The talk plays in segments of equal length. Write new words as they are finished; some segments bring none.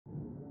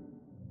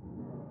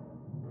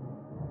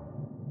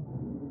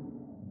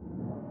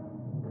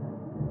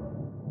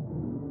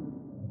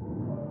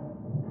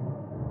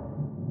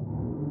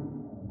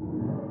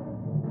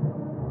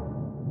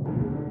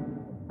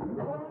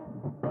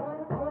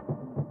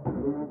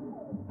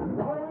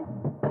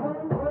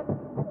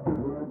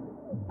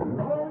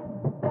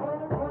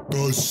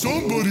Does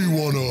somebody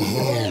wanna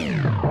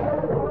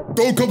hug?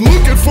 Don't come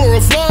looking for a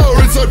flower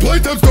inside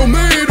Playtime's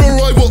domain, or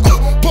I will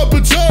pop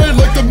a giant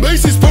like the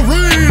Macy's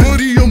parade.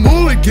 Buddy, your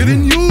mullet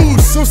getting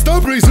used, so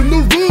stop raising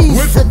the roof.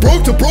 Went from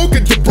broke to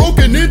broken to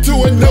broken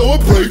into, and now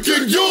I'm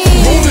breaking you.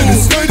 Rolling in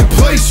state of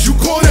place, you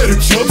call that a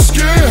jump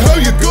scare? How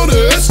you gonna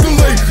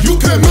escalate? You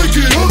can't make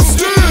it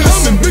upstairs.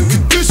 I'm in mid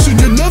condition,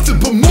 you're nothing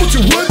but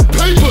molten wet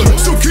paper.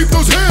 So keep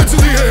those hands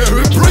in the air,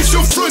 embrace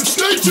your French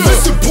nature.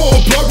 Listen, Paul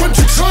Blart, why don't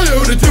you try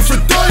out a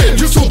different diet?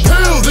 You're so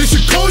pale, they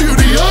should call you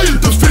the iron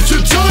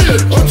deficient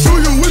giant. I'll chew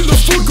you in the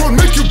food court,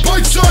 make you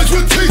bite size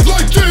with teeth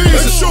like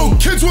these, and show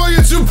kids why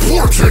it's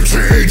important to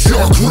eat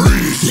your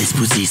grease. Let's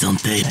put these on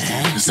tape,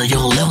 so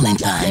your learning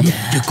time.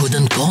 You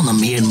couldn't corner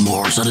me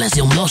anymore, so let's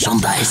your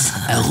merchandise.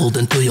 I rolled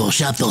into your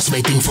chapters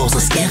waiting for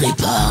the scary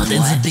part,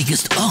 and the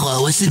biggest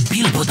horror was the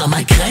bill put on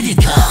my credit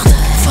card.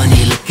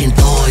 Funny looking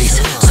toys,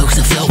 soak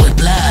the floor with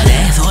blood,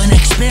 For an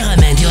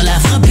experiment, you'll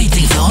have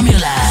repeating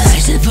formulas. I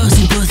suppose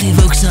you both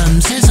evoke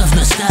some sense of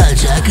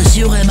nostalgia, cause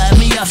you remind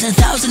me of the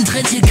 1,000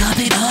 trends you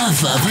copied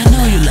off of. I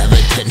know you love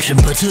attention,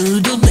 but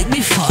don't make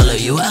me follow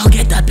you. I'll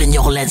get up in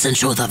your lens and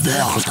show the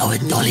world how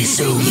it dolly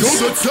zooms.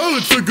 You're the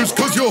talent figures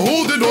cause you're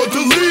holding on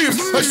to leaves.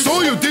 I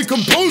saw you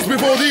decompose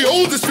before the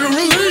oldest you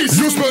released.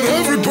 You spent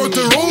every breath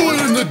they're rolling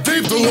in the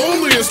deep, the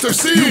loneliest I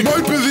see. You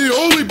might be the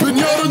only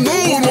pinata no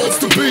one wants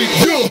to be.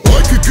 Yeah,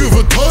 I could give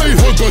a tight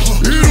hug, but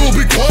it'll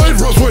be quite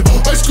rough when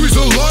I squeeze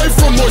a life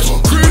from what's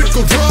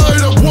critical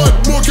dried up. What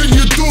more can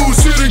you do?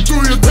 Sitting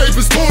through your tape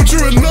is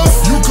torture enough.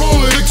 You call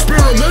it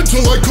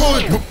experimental, I call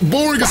it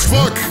boring as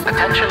fuck.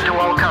 Attention to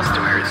all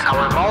customers.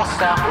 Our mall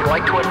staff would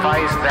like to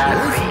advise that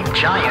the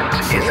giant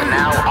is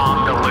now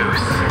on the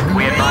loose.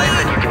 We advise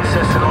that you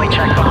consistently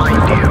check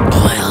behind you.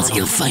 Or else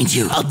he'll find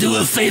you. I'll do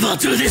a favor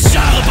to this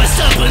genre by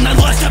stopping and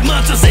watch that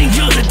monsters and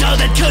use a door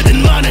that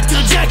couldn't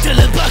monitor Jack till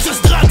the box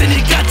was dropped and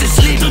he got to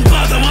sleep. Don't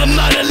bother a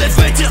monolith,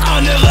 wait to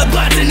honor a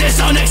button.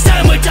 So next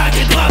time we're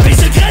talking puppies,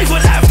 the grave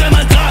will have them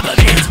on top of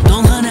it.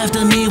 Don't run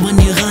after me when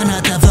you run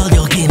out of all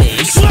your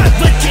gimmicks. Swap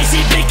but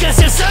Casey because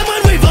you're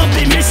someone we won't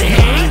be missing.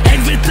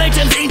 And with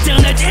Playtime's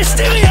internet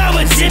history, I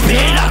would zip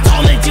it. I'll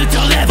torment you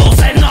to levels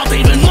and not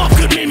even more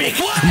could mimic.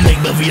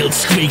 Make my wheels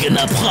squeak and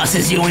I'll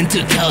process you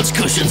into couch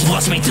cushions.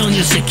 Watch me turn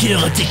your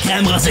security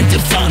cameras into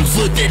found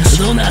footage.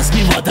 Don't ask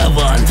me what I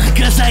want,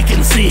 cause I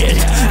can see it.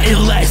 Here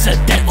lies a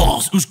dead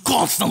horse who's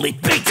constantly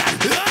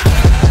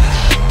beaten.